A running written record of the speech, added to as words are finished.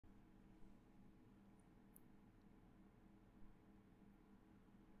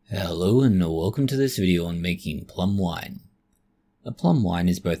Hello and welcome to this video on making plum wine. A plum wine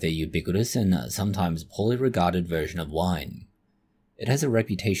is both a ubiquitous and sometimes poorly regarded version of wine. It has a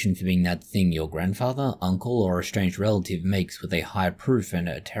reputation for being that thing your grandfather, uncle, or estranged relative makes with a high proof and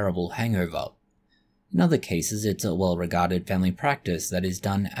a terrible hangover. In other cases, it's a well-regarded family practice that is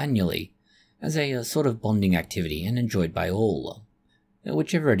done annually, as a sort of bonding activity and enjoyed by all.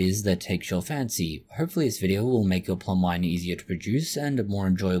 Whichever it is that takes your fancy, hopefully this video will make your plum wine easier to produce and more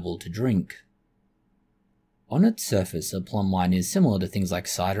enjoyable to drink. On its surface, a plum wine is similar to things like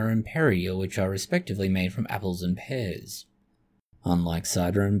cider and perry, which are respectively made from apples and pears. Unlike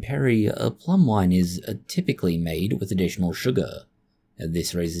cider and perry, a plum wine is typically made with additional sugar.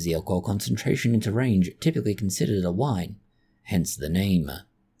 This raises the alcohol concentration into range typically considered a wine, hence the name.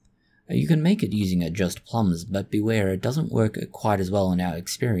 You can make it using just plums, but beware, it doesn't work quite as well in our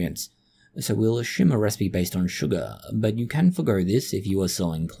experience, so we'll assume a recipe based on sugar, but you can forgo this if you are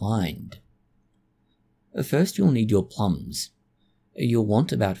so inclined. First, you'll need your plums. You'll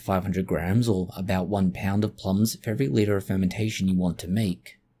want about 500 grams or about 1 pound of plums for every litre of fermentation you want to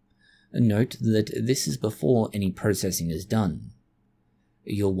make. Note that this is before any processing is done.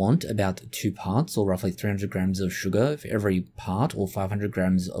 You'll want about 2 parts or roughly 300 grams of sugar for every part or 500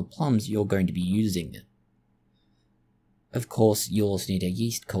 grams of plums you're going to be using. Of course, you'll also need a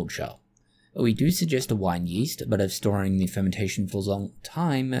yeast culture. We do suggest a wine yeast, but if storing the fermentation for a long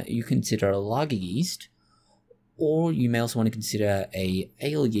time, you consider a lager yeast, or you may also want to consider a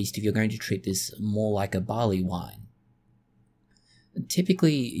ale yeast if you're going to treat this more like a barley wine.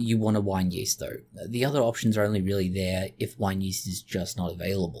 Typically, you want a wine yeast though. The other options are only really there if wine yeast is just not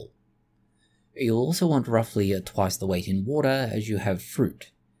available. You'll also want roughly twice the weight in water as you have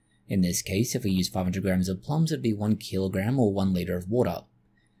fruit. In this case, if we use 500 grams of plums, it'd be 1 kilogram or 1 litre of water.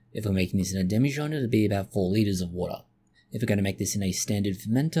 If we're making this in a demijohn, it'd be about 4 litres of water. If we're going to make this in a standard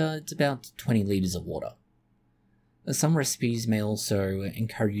fermenter, it's about 20 litres of water. Some recipes may also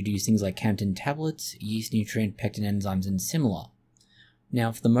encourage you to use things like Canton tablets, yeast nutrient, pectin enzymes, and similar.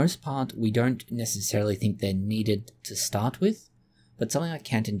 Now, for the most part, we don't necessarily think they're needed to start with, but something like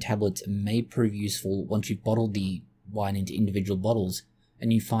Canton tablets may prove useful once you've bottled the wine into individual bottles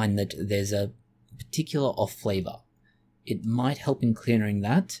and you find that there's a particular off flavour. It might help in clearing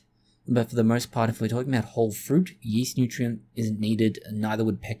that, but for the most part, if we're talking about whole fruit, yeast nutrient isn't needed, and neither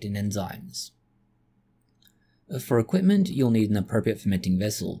would pectin enzymes. For equipment, you'll need an appropriate fermenting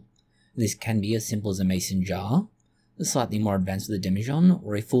vessel. This can be as simple as a mason jar, slightly more advanced with a demijohn,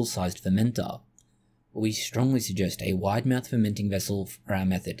 or a full-sized fermenter. We strongly suggest a wide-mouth fermenting vessel for our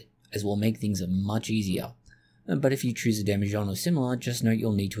method, as will make things much easier. But if you choose a demijohn or similar, just note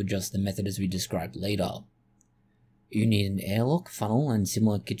you'll need to adjust the method as we described later. You need an airlock, funnel, and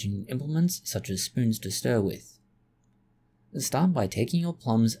similar kitchen implements such as spoons to stir with. Start by taking your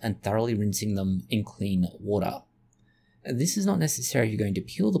plums and thoroughly rinsing them in clean water. This is not necessary if you're going to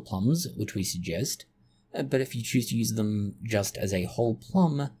peel the plums, which we suggest, but if you choose to use them just as a whole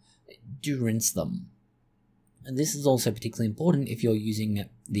plum, do rinse them. And this is also particularly important if you're using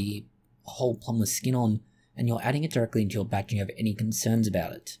the whole plum with skin on and you're adding it directly into your batch and you have any concerns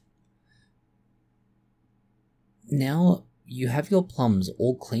about it. Now you have your plums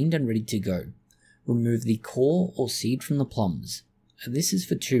all cleaned and ready to go. Remove the core or seed from the plums. This is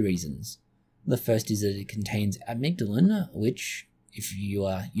for 2 reasons. The first is that it contains amygdalin, which, if you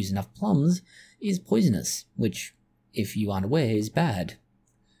use enough plums, is poisonous, which, if you aren't aware, is bad.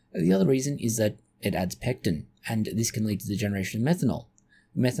 The other reason is that it adds pectin, and this can lead to the generation of methanol.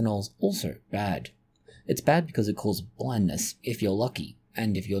 Methanol's also bad. It's bad because it causes blindness, if you're lucky,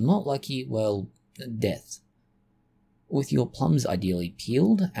 and if you're not lucky, well, death. With your plums ideally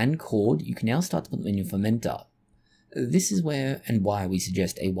peeled and cored, you can now start to put them in your fermenter. This is where and why we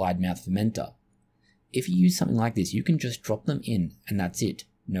suggest a wide-mouth fermenter. If you use something like this, you can just drop them in, and that's it.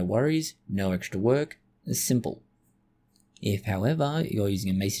 No worries, no extra work, it's simple. If, however, you're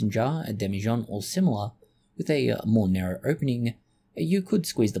using a mason jar, a demijohn, or similar, with a more narrow opening, you could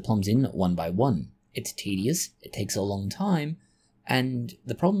squeeze the plums in one by one. It's tedious, it takes a long time, and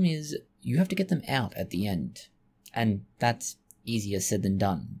the problem is you have to get them out at the end. And that's easier said than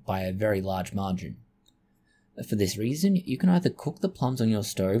done, by a very large margin. For this reason, you can either cook the plums on your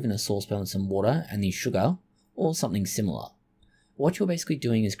stove in a saucepan with some water and the sugar, or something similar. What you're basically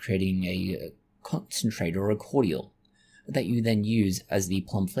doing is creating a concentrate or a cordial that you then use as the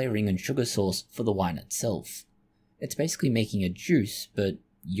plum flavouring and sugar source for the wine itself. It's basically making a juice, but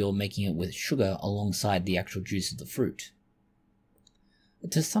you're making it with sugar alongside the actual juice of the fruit.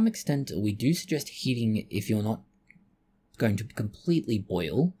 To some extent, we do suggest heating if you're not going to completely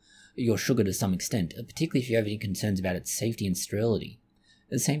boil your sugar to some extent, particularly if you have any concerns about its safety and sterility.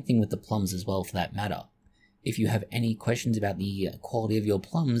 The same thing with the plums as well for that matter. If you have any questions about the quality of your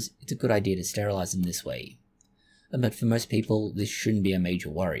plums, it's a good idea to sterilize them this way. But for most people, this shouldn't be a major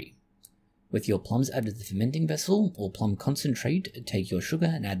worry. With your plums added to the fermenting vessel, or plum concentrate, take your sugar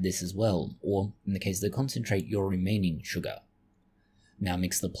and add this as well, or in the case of the concentrate, your remaining sugar. Now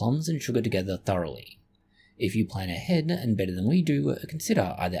mix the plums and sugar together thoroughly. If you plan ahead, and better than we do,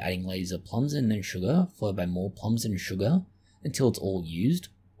 consider either adding layers of plums and then sugar, followed by more plums and sugar, until it's all used,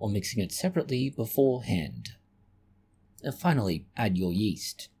 or mixing it separately beforehand. And finally, add your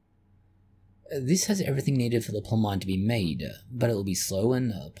yeast. This has everything needed for the plum wine to be made, but it will be slow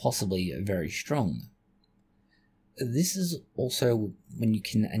and possibly very strong. This is also when you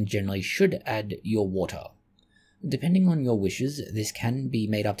can and generally should add your water. Depending on your wishes, this can be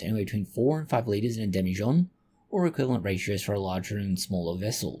made up to anywhere between 4 and 5 litres in a demijohn, or equivalent ratios for a larger and smaller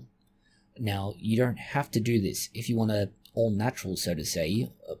vessel. Now, you don't have to do this. If you want a all-natural, so to say,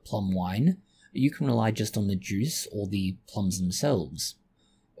 plum wine, you can rely just on the juice or the plums themselves.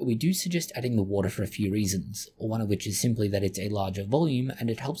 We do suggest adding the water for a few reasons, one of which is simply that it's a larger volume and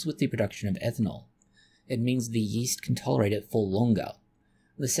it helps with the production of ethanol. It means the yeast can tolerate it for longer.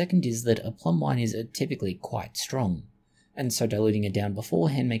 The second is that a plum wine is typically quite strong, and so diluting it down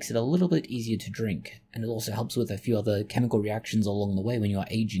beforehand makes it a little bit easier to drink, and it also helps with a few other chemical reactions along the way when you are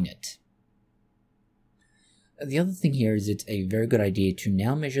aging it. The other thing here is it's a very good idea to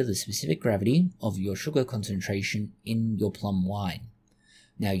now measure the specific gravity of your sugar concentration in your plum wine.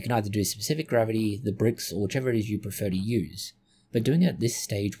 Now you can either do specific gravity, the bricks, or whichever it is you prefer to use, but doing it at this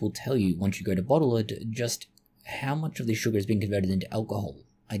stage will tell you, once you go to bottle it, just how much of the sugar has been converted into alcohol,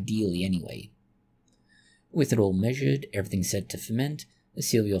 ideally anyway. With it all measured, everything set to ferment,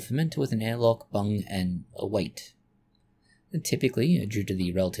 seal your fermenter with an airlock, bung, and await. And typically, due to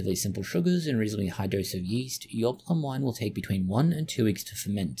the relatively simple sugars and reasonably high dose of yeast, your plum wine will take between 1 and 2 weeks to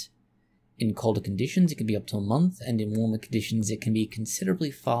ferment. In colder conditions, it can be up to a month, and in warmer conditions, it can be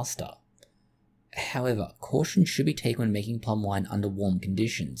considerably faster. However, caution should be taken when making plum wine under warm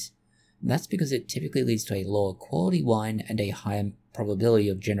conditions. That's because it typically leads to a lower quality wine and a higher probability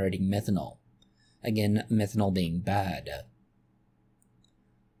of generating methanol. Again, methanol being bad.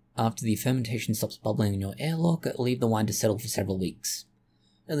 After the fermentation stops bubbling in your airlock, leave the wine to settle for several weeks.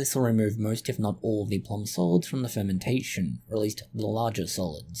 And this will remove most, if not all, of the plum solids from the fermentation, or at least the larger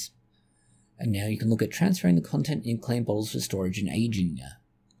solids. And now you can look at transferring the content in clean bottles for storage and aging.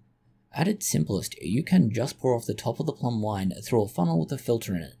 At its simplest, you can just pour off the top of the plum wine through a funnel with a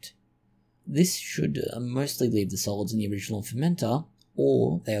filter in it. This should mostly leave the solids in the original fermenter,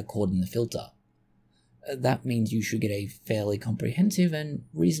 or they are caught in the filter. That means you should get a fairly comprehensive and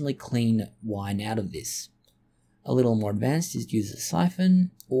reasonably clean wine out of this. A little more advanced is to use a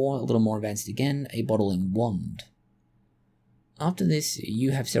siphon, or a little more advanced again, a bottling wand. After this, you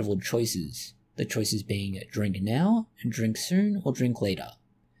have several choices, the choices being drink now, drink soon, or drink later.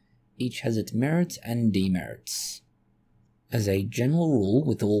 Each has its merits and demerits. As a general rule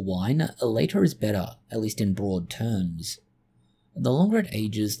with all wine, later is better, at least in broad terms. The longer it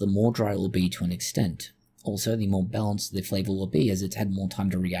ages, the more dry it will be to an extent. Also, the more balanced the flavour will be as it's had more time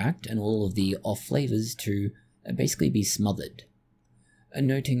to react and all of the off flavours to basically be smothered.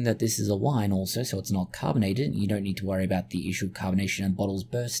 Noting that this is a wine also, so it's not carbonated, you don't need to worry about the issue of carbonation and bottles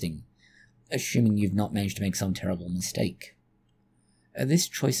bursting, assuming you've not managed to make some terrible mistake. This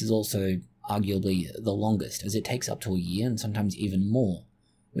choice is also arguably the longest, as it takes up to a year and sometimes even more,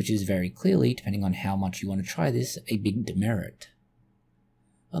 which is very clearly, depending on how much you want to try this, a big demerit.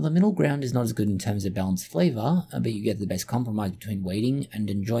 The middle ground is not as good in terms of balanced flavour, but you get the best compromise between waiting and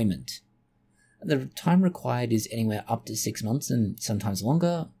enjoyment. The time required is anywhere up to 6 months and sometimes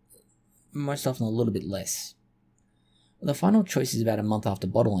longer, most often a little bit less. The final choice is about a month after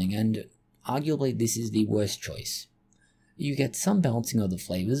bottling, and arguably this is the worst choice. You get some balancing of the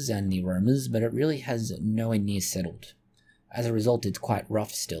flavours and the aromas, but it really has nowhere near settled. As a result, it's quite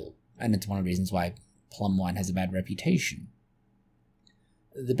rough still, and it's one of the reasons why plum wine has a bad reputation.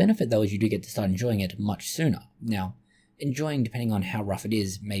 The benefit though is you do get to start enjoying it much sooner. Now, enjoying, depending on how rough it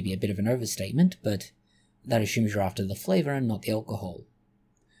is, may be a bit of an overstatement, but that assumes you're after the flavour and not the alcohol.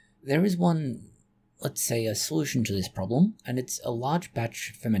 There is one, let's say, a solution to this problem, and it's a large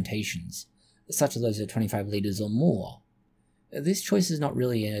batch fermentations, such as those at 25 litres or more. This choice is not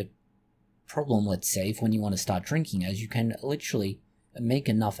really a problem, let's say, for when you want to start drinking, as you can literally make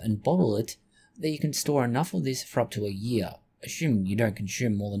enough and bottle it that you can store enough of this for up to a year, assuming you don't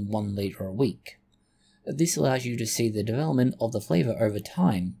consume more than 1 litre a week. This allows you to see the development of the flavour over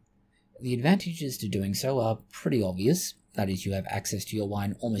time. The advantages to doing so are pretty obvious, that is, you have access to your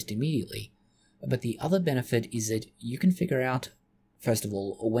wine almost immediately, but the other benefit is that you can figure out first of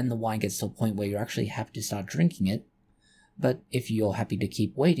all, when the wine gets to a point where you're actually happy to start drinking it, but if you're happy to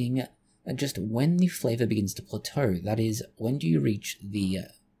keep waiting, just when the flavor begins to plateau, that is, when do you reach the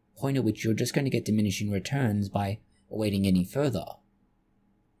point at which you're just going to get diminishing returns by waiting any further.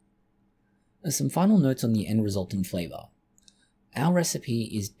 Some final notes on the end result in flavor. Our recipe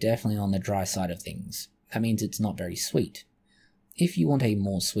is definitely on the dry side of things. That means it's not very sweet. If you want a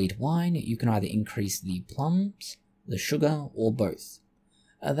more sweet wine, you can either increase the plums, the sugar, or both.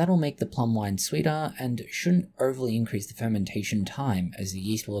 That'll make the plum wine sweeter and shouldn't overly increase the fermentation time, as the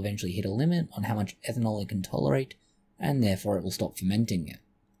yeast will eventually hit a limit on how much ethanol it can tolerate, and therefore it will stop fermenting.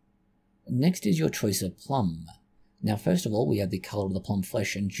 Next is your choice of plum. Now first of all, we have the color of the plum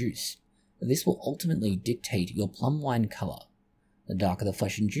flesh and juice. This will ultimately dictate your plum wine color. The darker the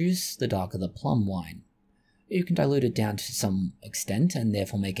flesh and juice, the darker the plum wine. You can dilute it down to some extent and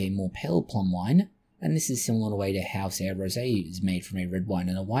therefore make a more pale plum wine, and this is similar in a way to how, say, a rosé is made from a red wine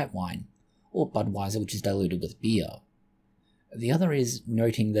and a white wine, or Budweiser, which is diluted with beer. The other is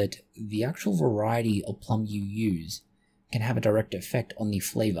noting that the actual variety of plum you use can have a direct effect on the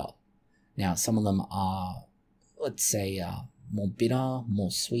flavor. Now, some of them are, let's say, more bitter,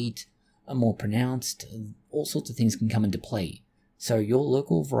 more sweet, more pronounced. All sorts of things can come into play. So your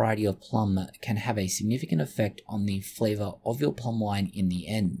local variety of plum can have a significant effect on the flavor of your plum wine in the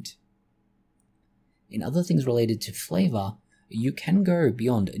end. In other things related to flavor, you can go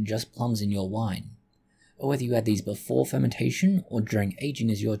beyond just plums in your wine. Whether you add these before fermentation or during aging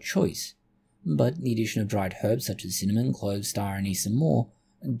is your choice, but the addition of dried herbs such as cinnamon, cloves, star anise and more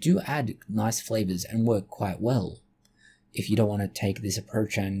do add nice flavors and work quite well. If you don't want to take this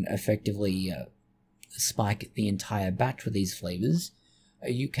approach and effectively spike the entire batch with these flavors,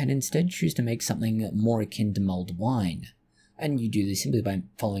 you can instead choose to make something more akin to mulled wine, and you do this simply by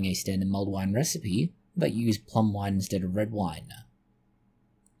following a standard mulled wine recipe, but you use plum wine instead of red wine.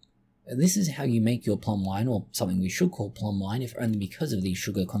 This is how you make your plum wine, or something we should call plum wine, if only because of the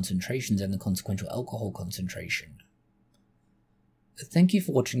sugar concentrations and the consequential alcohol concentration. Thank you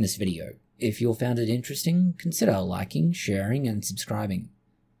for watching this video. If you found it interesting, consider liking, sharing, and subscribing.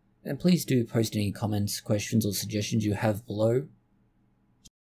 And please do post any comments, questions, or suggestions you have below.